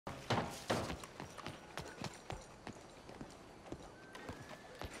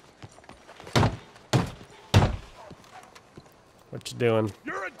What you doing?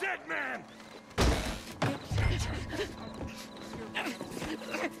 You're a dead man!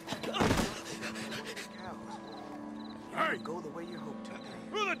 Hey! Go the way you hope to.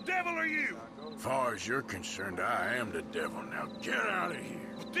 Who the devil are you? Far as you're concerned, I am the devil. Now get out of here.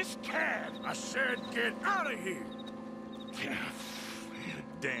 This cad! I said get out of here.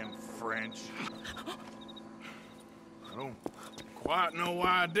 Damn French. I don't quite know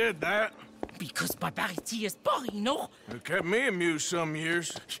why I did that. Because barbarity is boring, no? It kept me amused some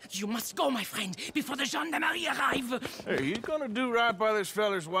years. You must go, my friend, before the gendarmerie arrive. Hey, you gonna do right by this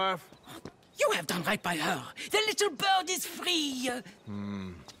feller's wife? You have done right by her. The little bird is free.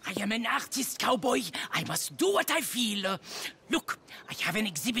 I am an artist, cowboy. I must do what I feel. Look, I have an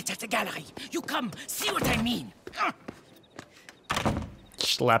exhibit at the gallery. You come, see what I mean.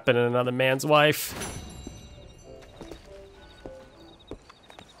 Schlepping another man's wife.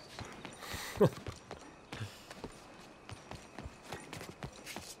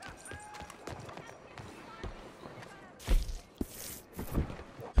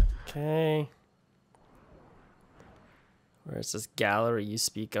 Okay. Where's this gallery you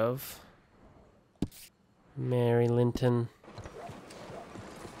speak of? Mary Linton.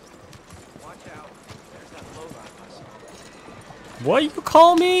 Watch out. There's that lowlife I saw. What you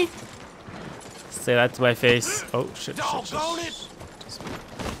call me? Say that to my face. Oh shit! Doggone it!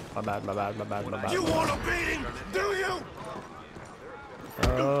 My bad. My bad. You wanna beat him, do you?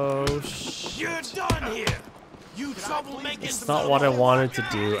 Oh shit! You're done here! You troublemakers! It's not what I wanted to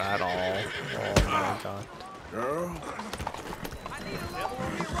do at all. Oh my god. Girl?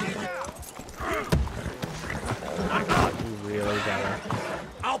 You really gotta.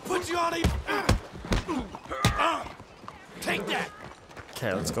 I'll put you on a... Take that!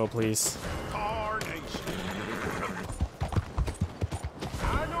 Okay, let's go, please. Carnation.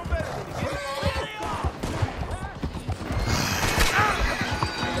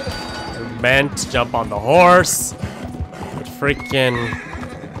 You're meant to jump on the horse. But freaking.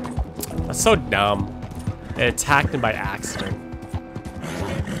 That's so dumb. It attacked him by accident.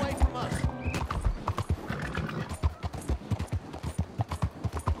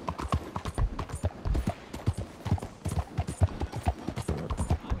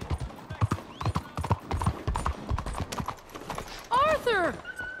 Arthur!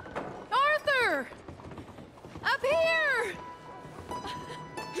 Arthur! Up here!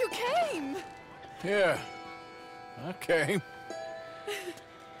 You came! Yeah, I came.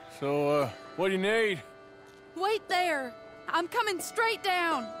 So, what do you need? Wait there! I'm coming straight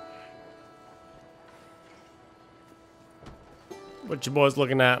down! What you boys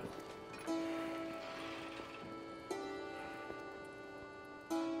looking at?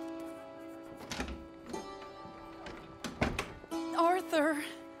 Arthur,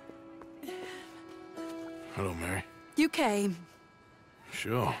 Hello, Mary. you came.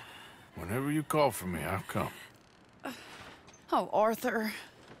 Sure. Whenever you call for me, I'll come. Oh, Arthur.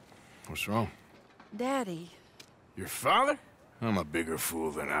 What's wrong? Daddy. Your father? I'm a bigger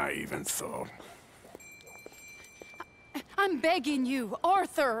fool than I even thought. I'm begging you,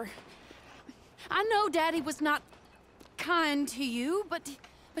 Arthur. I know Daddy was not kind to you, but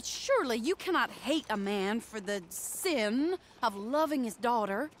surely you cannot hate a man for the sin of loving his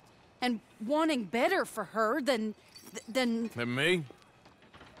daughter and wanting better for her than And me?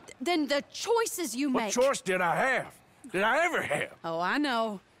 the choices you What make. choice did I have? Did I ever have? Oh, I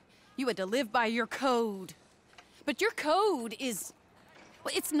know. You had to live by your code. But your code is...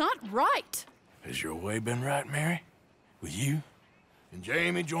 well, it's not right. Has your way been right, Mary? With you? And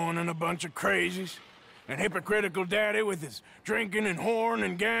Jamie joining a bunch of crazies? And hypocritical daddy with his drinking and whoring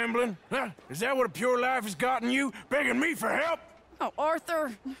and gambling? Huh? Is that what a pure life has gotten you? Begging me for help? Oh,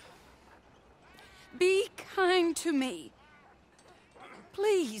 Arthur. Be kind to me.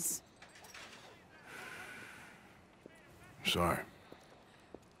 Please. Sorry.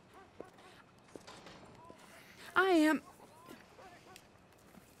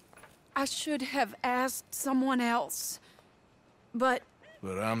 I should have asked someone else. But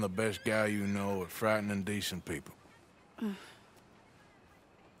But I'm the best guy you know at frightening decent people.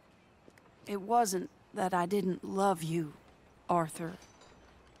 it wasn't that I didn't love you, Arthur.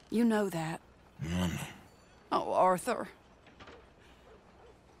 You know that. Oh, Arthur.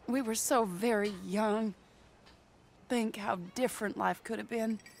 We were so very young. Think how different life could have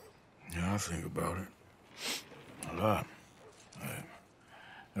been. Yeah, I think about it. A lot.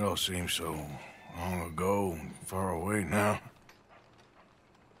 It all seems so long ago and far away now.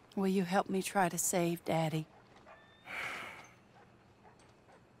 Will you help me try to save Daddy?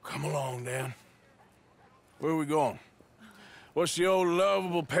 Come along, Dan. Where are we going? What's the old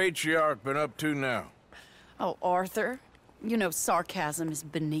lovable patriarch been up to now? Oh, Arthur, you know sarcasm is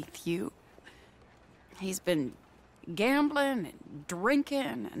beneath you. He's been gambling and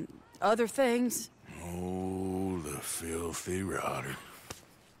drinking and other things. Oh, the filthy rotter.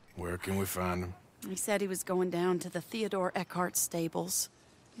 Where can we find him? He said he was going down to the Theodore Eckhart stables.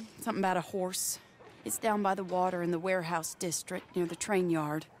 Something about a horse. It's down by the water in the warehouse district near the train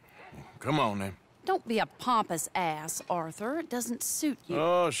yard. Come on, then. Don't be a pompous ass, Arthur. It doesn't suit you.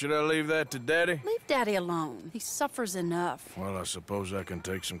 Oh, should I leave that to Daddy? Leave Daddy alone. He suffers enough. Well, I suppose I can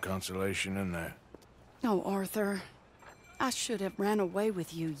take some consolation in that. No, Arthur. I should have ran away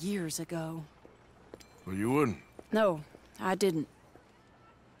with you years ago. Well, you wouldn't. No, I didn't.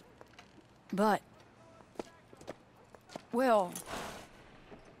 But... well...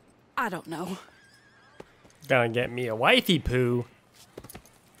 I don't know. Gonna get me a wifey poo.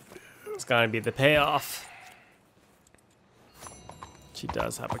 It's gonna be the payoff. She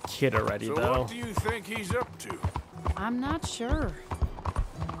does have a kid already, So though. what do you think he's up to? I'm not sure.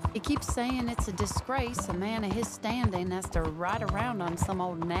 He keeps saying it's a disgrace a man of his standing has to ride around on some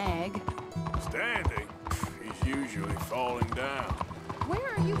old nag. Standing? He's usually falling down.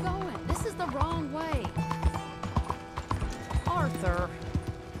 Where are you going? This is the wrong way. Arthur.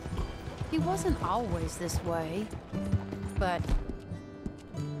 He wasn't always this way, but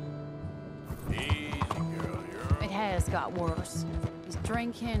Easy, girl. it has got worse. He's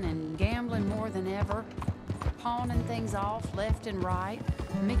drinking and gambling more than ever, pawning things off left and right,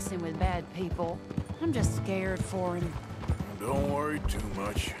 mixing with bad people. I'm just scared for him. Don't worry too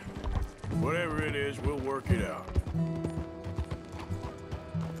much. Whatever it is, we'll work it out.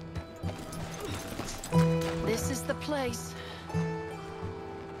 This is the place.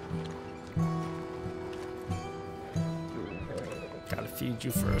 Gotta feed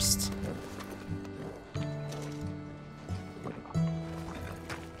you first.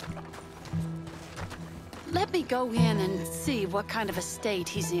 Let me go in and see what kind of a state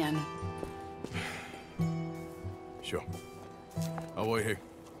he's in. Sure. I'll wait here.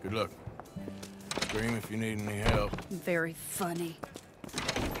 Good luck. Scream if you need any help. Very funny.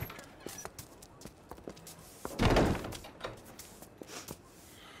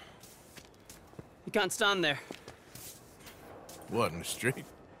 You can't stand there. What, in the street?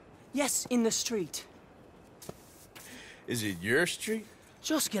 Yes, in the street. Is it your street?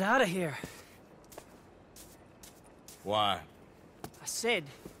 Just get out of here. Why? I said,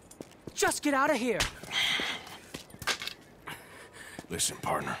 just get out of here. Listen,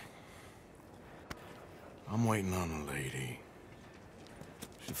 partner. I'm waiting on a lady.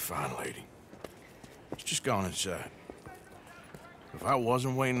 She's a fine lady. She's just gone inside. If I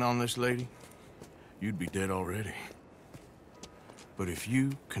wasn't waiting on this lady, you'd be dead already. But if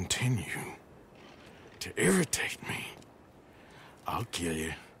you continue to irritate me, I'll kill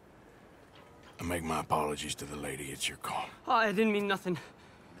you and make my apologies to the lady. It's your call. Oh, I didn't mean nothing.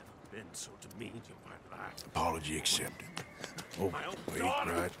 Been so demeaned in my life. Apology accepted. Oh, wait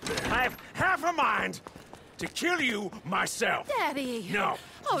daughter. right there. I have half a mind to kill you myself. Daddy! No.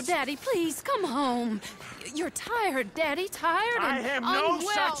 Oh, Daddy, please, come home. You're tired, Daddy, tired and I am no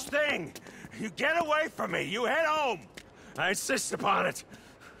unwell. such thing. You get away from me. You head home. I insist upon it.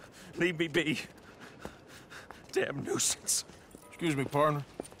 Leave me be. Damn nuisance. Excuse me, partner.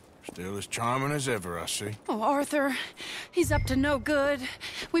 Still as charming as ever, I see. Oh, Arthur, he's up to no good.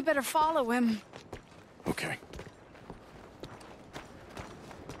 We better follow him. Okay.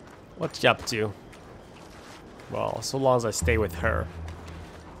 What's you up to? Well, so long as I stay with her.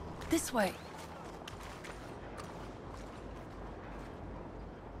 This way.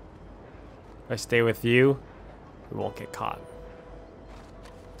 If I stay with you, we won't get caught.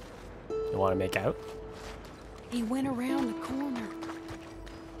 You want to make out? He went around the corner.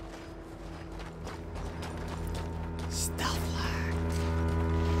 Stealth lag.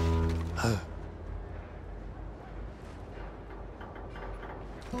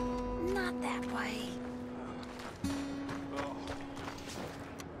 Not that way.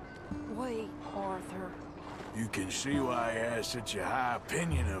 Wait, Arthur. You can see why he has such a high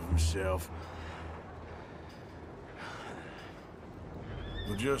opinion of himself.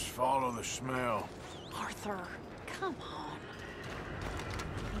 We'll just follow the smell. Arthur, come on.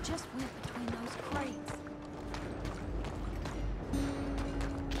 He just went between those crates.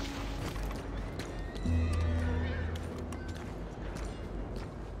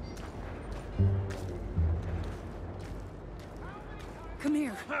 Come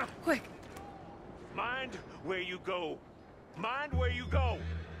here, quick. Mind where you go. Mind where you go.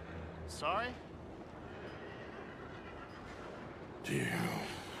 Sorry? Do you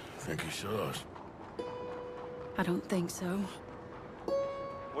think he saw us? I don't think so.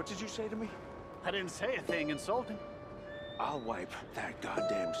 What did you say to me? I didn't say a thing insulting. I'll wipe that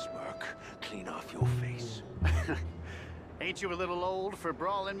goddamn smirk clean off your face. Ain't you a little old for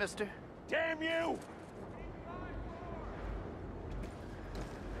brawling, mister? Damn you!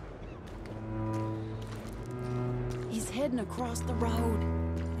 He's heading across the road.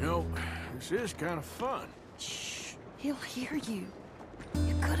 You know, this is kind of fun. Shh, he'll hear you.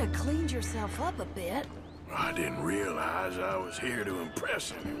 You could have cleaned yourself up a bit. I didn't realize I was here to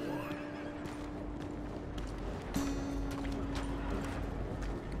impress anyone.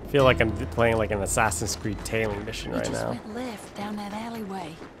 I feel like I'm playing like an Assassin's Creed tailing mission He right just now. went left down that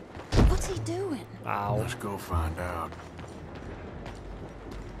alleyway. What's he doing? Wow. Let's go find out.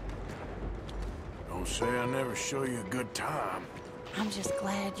 Don't say I never show you a good time. I'm just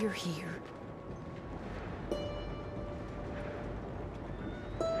glad you're here.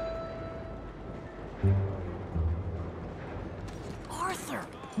 Arthur,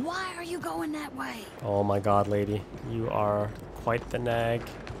 why are you going that way? Oh my god, lady. You are quite the nag.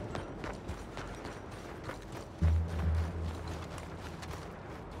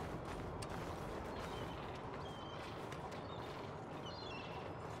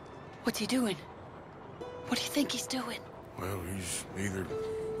 What's he doing? What do you think he's doing? Well, he's either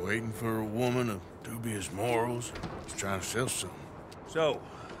waiting for a woman of dubious morals, or he's trying to sell something. So,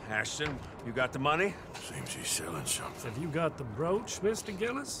 Ashton, you got the money? Seems he's selling something. Have you got the brooch, Mr.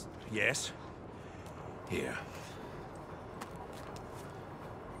 Gillis? Yes. Here.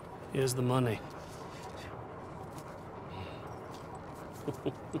 Here's the money.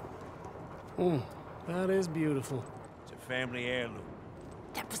 That is beautiful. It's a family heirloom.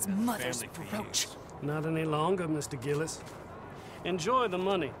 That was Mother's Family for brooch. years. Not any longer, Mr. Gillis. Enjoy the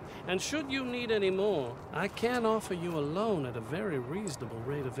money, and should you need any more, I can offer you a loan at a very reasonable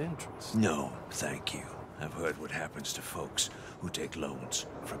rate of interest. No, thank you. I've heard what happens to folks who take loans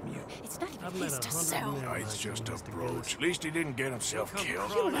from you. It's not even I've met his to 100 sell. men No, it's like just you, a Mr. brooch. Gillis. At least he didn't get himself killed.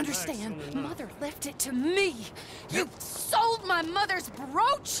 You don't understand. Back soon enough. Mother left it to me. You sold my mother's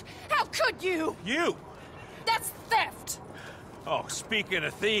brooch? How could you? You! That's theft. Oh, speaking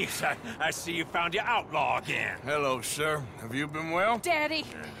of thieves, I see you found your outlaw again. Hello, sir. Have you been well? Daddy,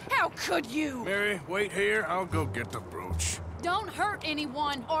 how could you? Mary, wait here. I'll go get the brooch. Don't hurt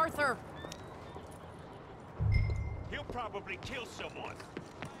anyone, Arthur. He'll probably kill someone.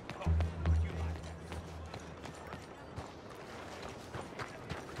 Oh, would you like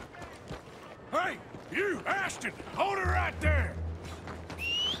that? Hey, you, Ashton! Hold her right there!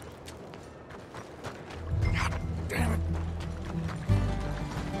 God damn it.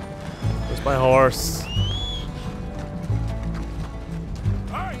 Where's my horse?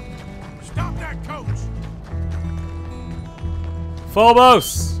 Hey! Stop that coach!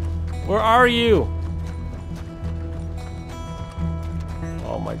 Phobos! Where are you?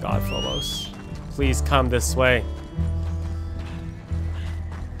 Oh my god, Phobos. Please come this way.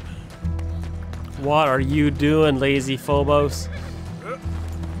 What are you doing, lazy Phobos?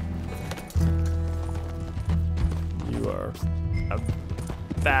 You are a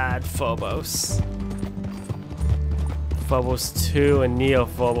bad Phobos. Phobos 2 and Neo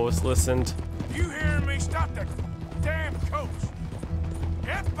Phobos listened. You hearing me? Stop that damn coach!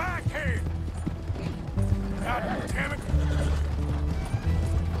 Get back here! God damn it!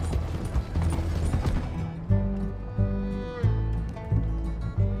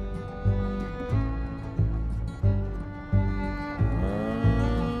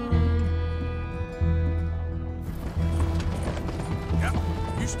 Yep,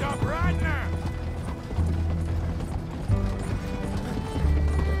 you stop right now!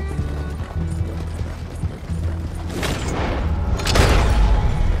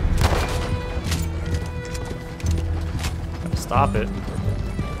 Stop it.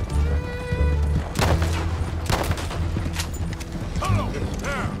 Hello,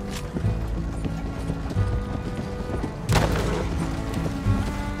 now!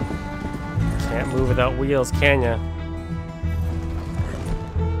 Can't move without wheels, can ya?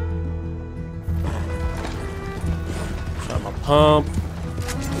 Shut my pump.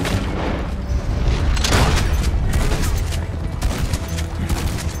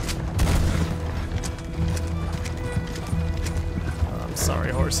 I'm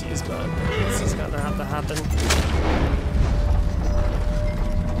sorry, horsies, but this is gonna have to happen.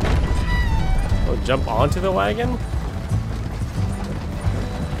 Oh, jump onto the wagon?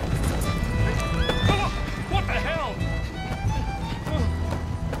 What the hell?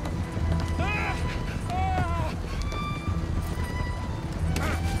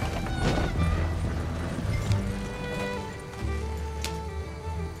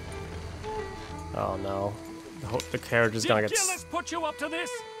 Oh no. The carriage is gonna Did get. Gillis put you up to this?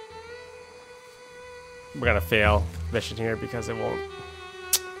 We're gonna fail. mission here because it won't.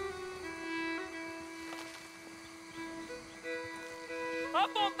 I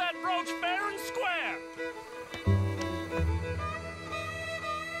bought that brooch fair and square.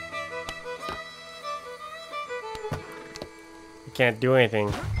 You can't do anything.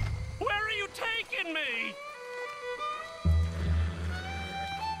 Where are you taking me?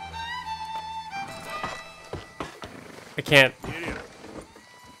 I can't.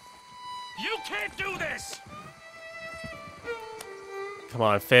 You can't do this. Come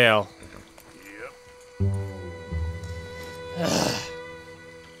on, fail.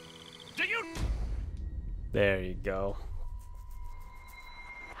 Do you? There you go.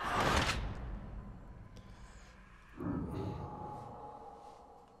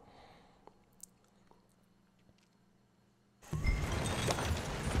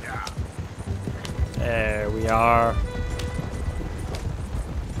 There we are.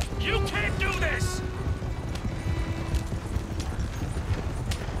 You can't do this.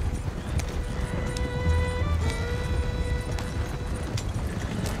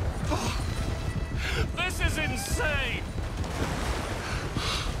 This is insane.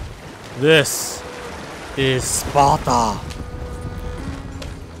 This is Sparta.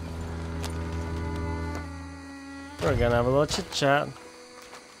 We're gonna have a little chit chat.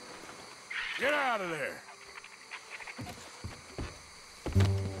 Get out of there.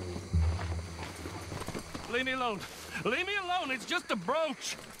 Leave me alone. Leave me alone. It's just a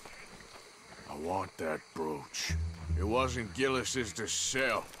brooch. I want that brooch. It wasn't Gillis's to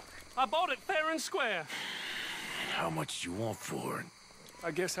sell. I bought it fair and square. How much do you want for it?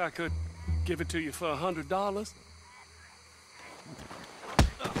 I guess I could give it to you for $100.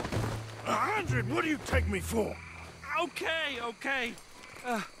 100? What do you take me for? Okay, okay.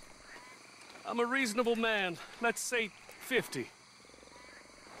 I'm a reasonable man. Let's say 50.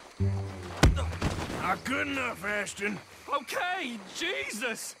 Not good enough, Ashton. Okay,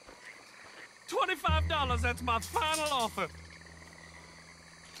 Jesus! $25, that's my final offer.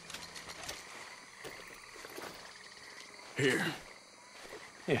 Here.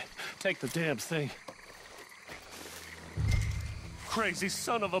 Here, take the damn thing. Crazy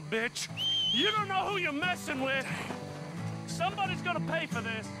son of a bitch. You don't know who you're messing with. Somebody's gonna pay for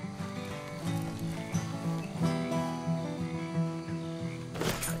this.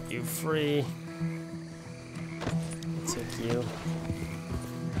 You free. Take you.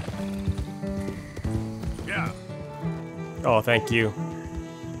 Yeah. Oh, thank you.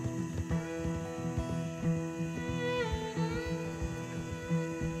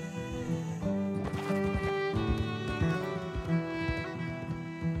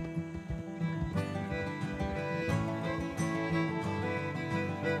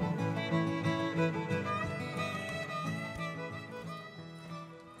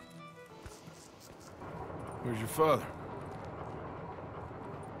 Where's your father?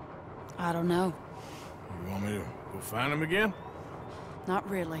 I don't know. You want me to go find him again? Not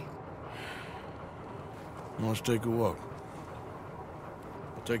really. Let's take a walk.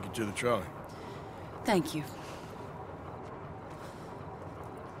 I'll take you to the trolley. Thank you.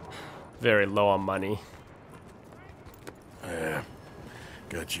 Very low on money. Yeah.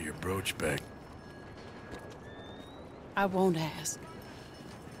 Got you your brooch back. I won't ask.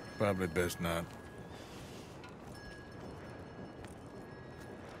 Probably best not.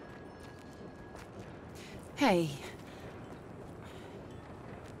 Hey.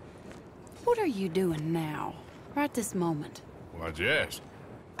 What are you doing now? Right this moment? Why'd you ask?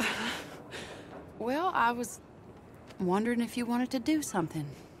 Well, I was wondering if you wanted to do something.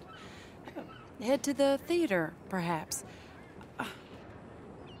 Head to the theater, perhaps.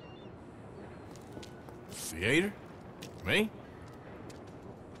 Theater? Me?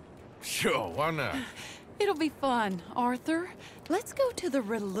 Sure, why not? It'll be fun, Arthur. Let's go to the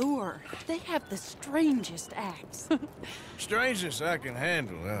Relure. They have the strangest acts. Strangeness I can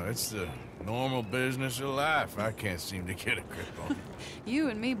handle. Well, it's the normal business of life. I can't seem to get a grip on. You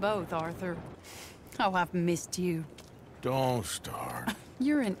and me both, Arthur. Oh, I've missed you. Don't start.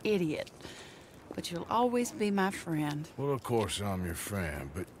 You're an idiot. But you'll always be my friend. Well, of course I'm your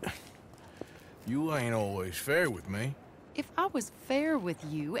friend, but you ain't always fair with me. If I was fair with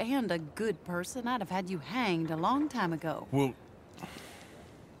you and a good person, I'd have had you hanged a long time ago. Well,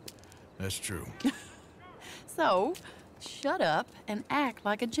 that's true. So, shut up and act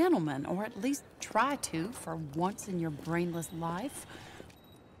like a gentleman, or at least try to for once in your brainless life.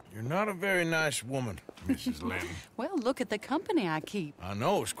 You're not a very nice woman, Mrs. Linde. Well, look at the company I keep. I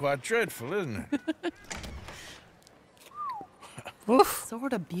know, it's quite dreadful, isn't it?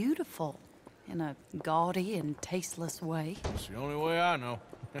 Sort of beautiful, in a gaudy and tasteless way. It's the only way I know.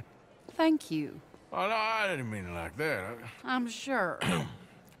 Thank you. Oh, no, I didn't mean it like that. I'm sure.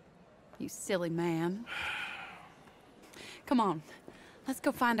 You silly man. Come on, let's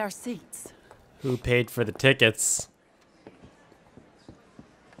go find our seats. Who paid for the tickets?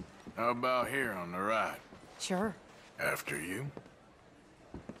 How about here on the right? Sure. After you.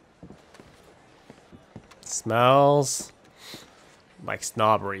 Smells like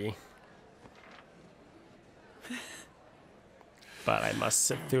snobbery. But I must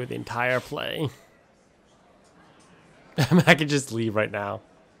sit through the entire play. I could just leave right now.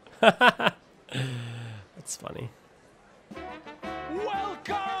 That's funny.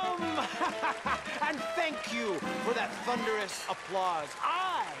 Welcome! And thank you for that thunderous applause.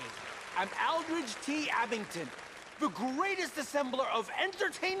 I am Aldridge T. Abington, the greatest assembler of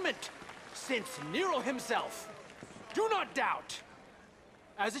entertainment since Nero himself. Do not doubt.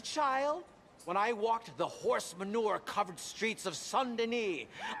 As a child, when I walked the horse manure-covered streets of Saint-Denis,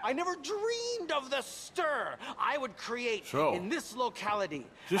 I never dreamed of the stir I would create in this locality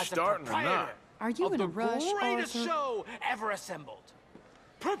just as the starting or proprietor not? Are you of in the a rush, greatest Arthur? show ever assembled.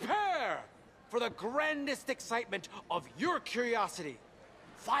 Prepare for the grandest excitement of your curiosity.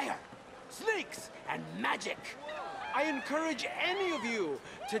 Fire, snakes, and magic. I encourage any of you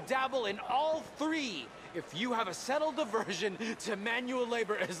to dabble in all three if you have a settled aversion to manual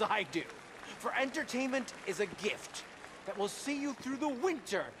labor as I do. For entertainment is a gift that will see you through the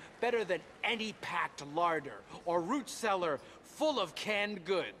winter better than any packed larder or root cellar full of canned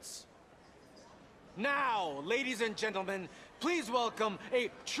goods. Now, ladies and gentlemen, please welcome a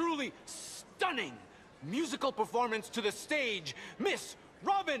truly stunning musical performance to the stage, Miss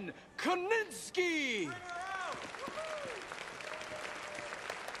Robin Koninsky!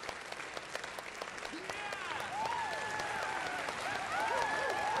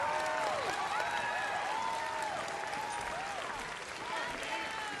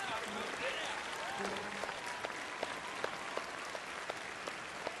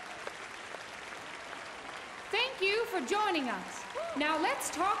 Thank you for joining us. Now let's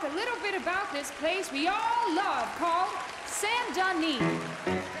talk a little bit about this place we all love called Saint-Denis.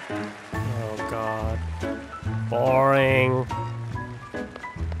 Oh god. Boring.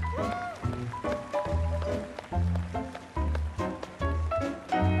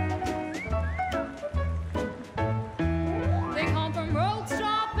 They come from Rogue,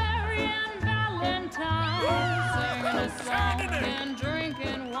 Strawberry, and Valentine, singing a song and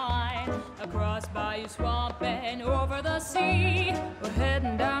drinking wine. Across Bayou Swamp and over the sea, we're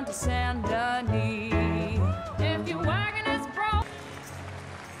heading down to Saint-Denis. If your wagon is broke,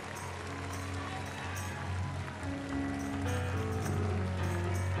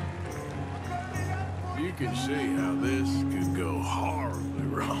 You can see how this could go horribly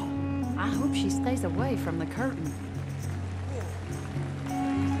wrong. I hope she stays away from the curtain.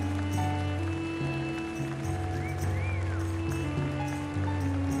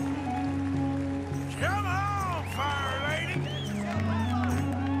 Come on, fire lady!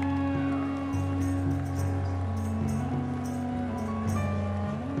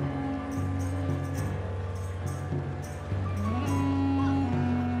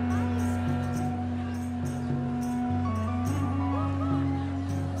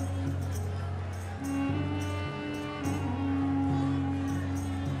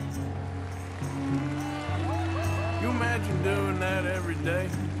 You imagine doing that every day?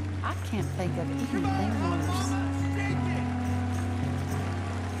 I can't think of anything worse.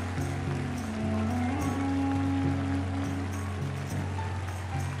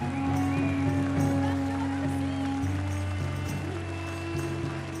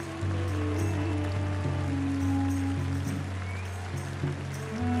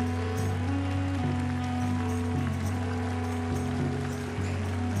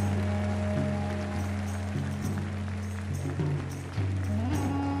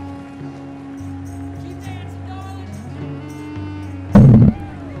 keep dancing,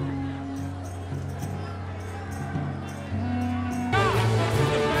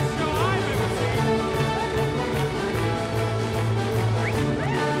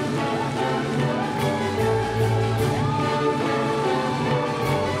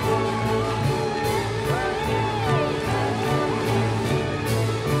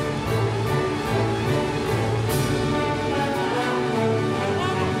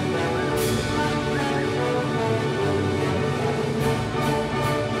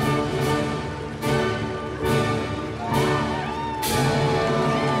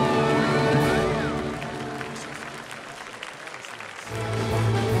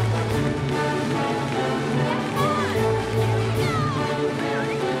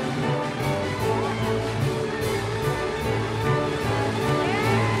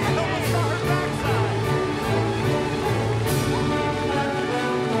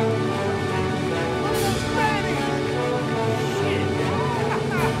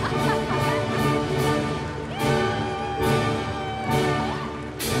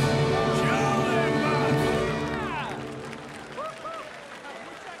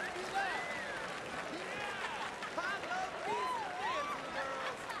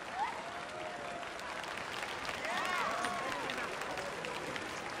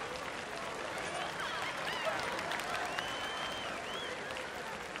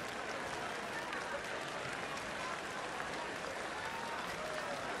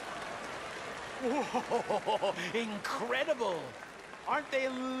 Whoa, incredible! Aren't they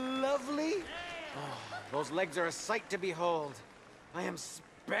lovely? Oh, those legs are a sight to behold. I am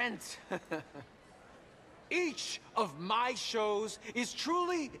spent. Each of my shows is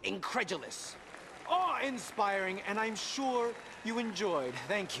truly incredulous, awe-inspiring, and I'm sure you enjoyed.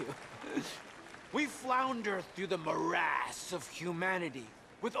 Thank you. We flounder through the morass of humanity,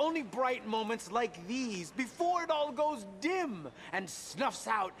 with only bright moments like these before it all goes dim and snuffs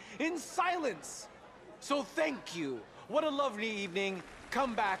out in silence. So thank you. What a lovely evening.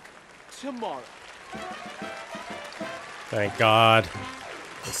 Come back tomorrow. Thank God.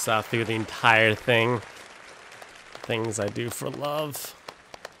 I sat through the entire thing. Things I do for love.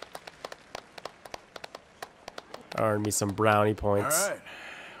 Earn me some brownie points. All right.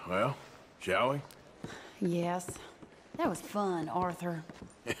 Well, shall we? Yes. That was fun, Arthur.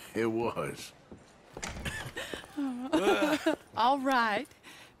 It was. All right.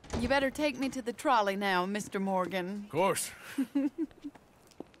 You better take me to the trolley now, Mr. Morgan. Of course.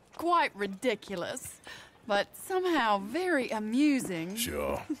 Quite ridiculous, but somehow very amusing.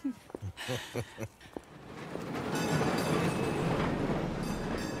 Sure.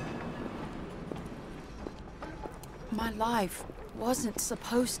 My life wasn't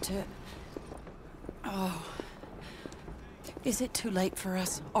supposed to... Oh. Is it too late for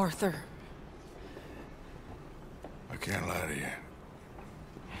us, Arthur? I can't lie to you.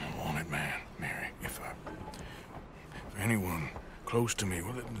 I'm a wanted man, Mary. If anyone close to me,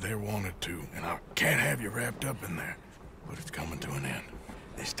 well, they're wanted too. And I can't have you wrapped up in there. But it's coming to an end.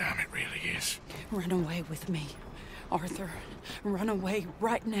 This time it really is. Run away with me, Arthur. Run away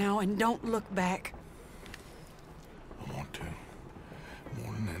right now and don't look back. I want to.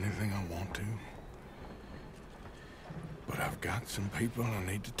 More than anything, I want to. But I've got some people I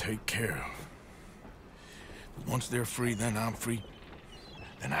need to take care of. Once they're free, then I'm free.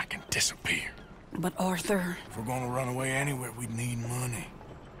 Then I can disappear. But Arthur... If we're gonna run away anywhere, we need money.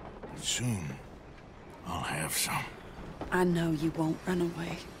 Soon, I'll have some. I know you won't run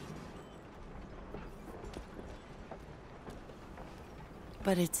away.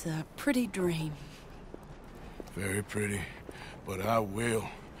 But it's a pretty dream. Very pretty, but I will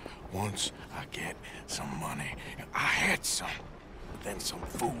once I get some money. I had some, but then some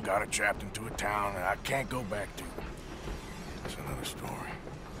fool got it trapped into a town that I can't go back to. That's another story.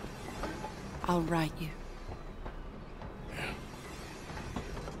 I'll write you. Yeah.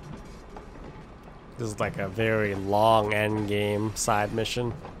 This is like a very long end game side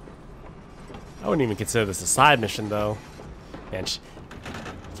mission. I wouldn't even consider this a side mission though. Man,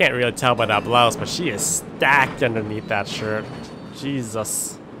 can't really tell by that blouse, but she is stacked underneath that shirt.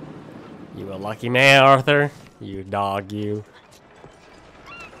 Jesus. You a lucky man, Arthur. You dog, you.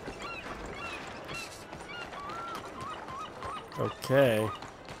 Okay.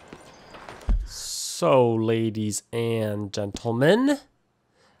 So, ladies and gentlemen,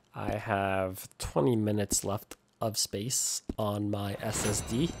 I have 20 minutes left of space on my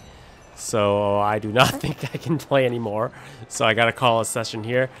SSD. So I do not think I can play anymore. So I gotta call a session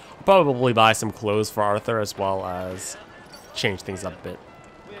here. I'll probably buy some clothes for Arthur as well as change things up a bit.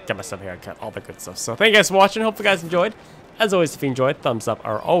 Get myself a haircut, all the good stuff. So thank you guys for watching. Hope you guys enjoyed. As always, if you enjoyed, thumbs up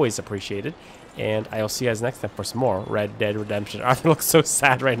are always appreciated. And I'll see you guys next time for some more Red Dead Redemption. Arthur looks so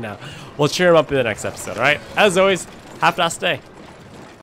sad right now. We'll cheer him up in the next episode, alright? As always, have a nice day.